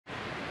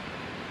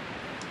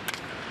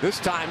This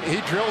time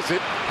he drills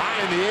it high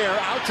in the air,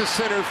 out to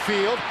center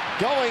field,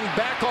 going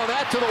back on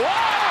that to the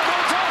wall,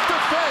 goes off the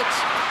fence,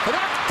 and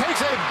that takes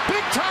a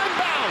big-time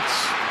bounce.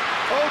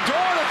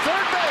 Odor to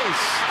third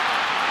base.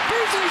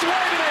 Beasley's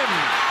waving him.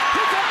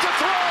 He gets a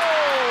throw.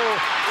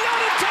 Not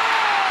in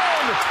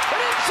time.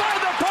 An inside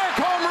the park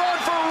home run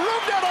for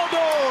Rougned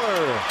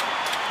Odor.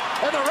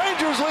 And the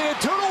Rangers lead it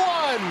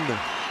 2-1.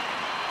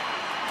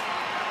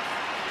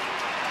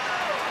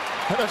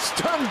 And a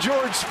stunned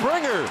George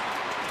Springer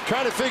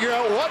trying to figure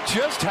out what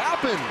just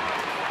happened.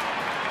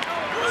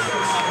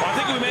 Well, I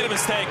think we made a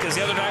mistake because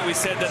the other night we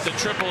said that the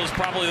triple is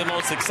probably the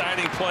most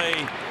exciting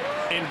play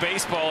in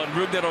baseball, and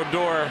Rougned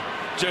Odor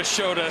just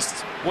showed us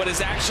what is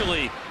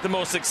actually the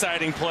most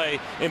exciting play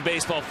in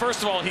baseball.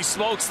 First of all, he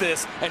smokes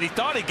this, and he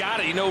thought he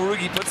got it. You know,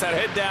 Rougie puts that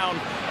head down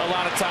a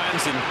lot of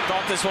times and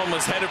thought this one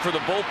was headed for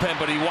the bullpen,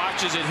 but he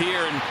watches it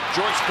here, and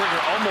George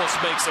Springer almost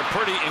makes a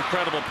pretty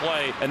incredible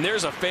play. And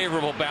there's a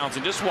favorable bounce,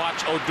 and just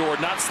watch Odor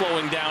not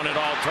slowing down at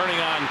all, turning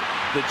on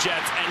the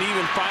jets, and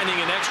even finding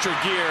an extra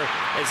gear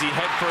as he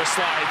head first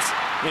slides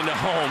into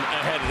home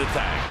ahead of the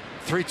tag.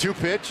 3-2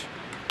 pitch.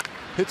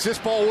 Hits this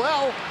ball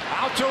well.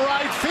 Out to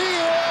right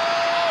field.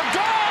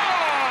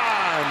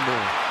 Gone!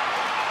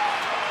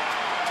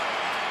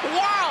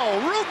 Wow,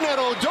 Rougned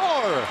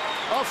Odor.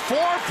 A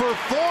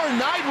 4-for-4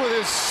 night with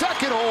his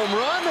second home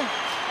run.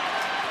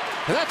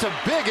 And that's a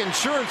big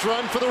insurance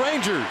run for the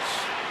Rangers.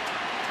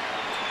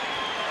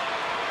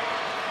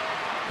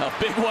 A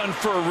big one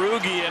for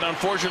Rougie, and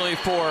unfortunately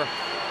for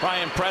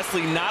Ryan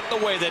Pressly, not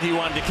the way that he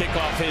wanted to kick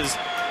off his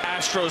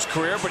Astros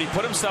career, but he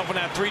put himself in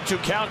that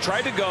 3-2 count,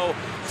 tried to go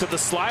to the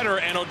slider,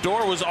 and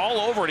Odor was all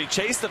over it. He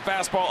chased the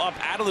fastball up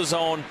out of the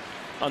zone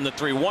on the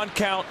 3-1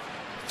 count.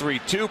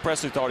 3-2.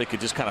 Pressly thought he could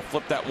just kind of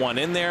flip that one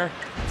in there.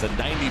 It's a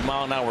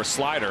 90-mile-an-hour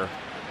slider,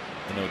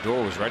 and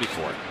Odor was ready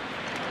for it.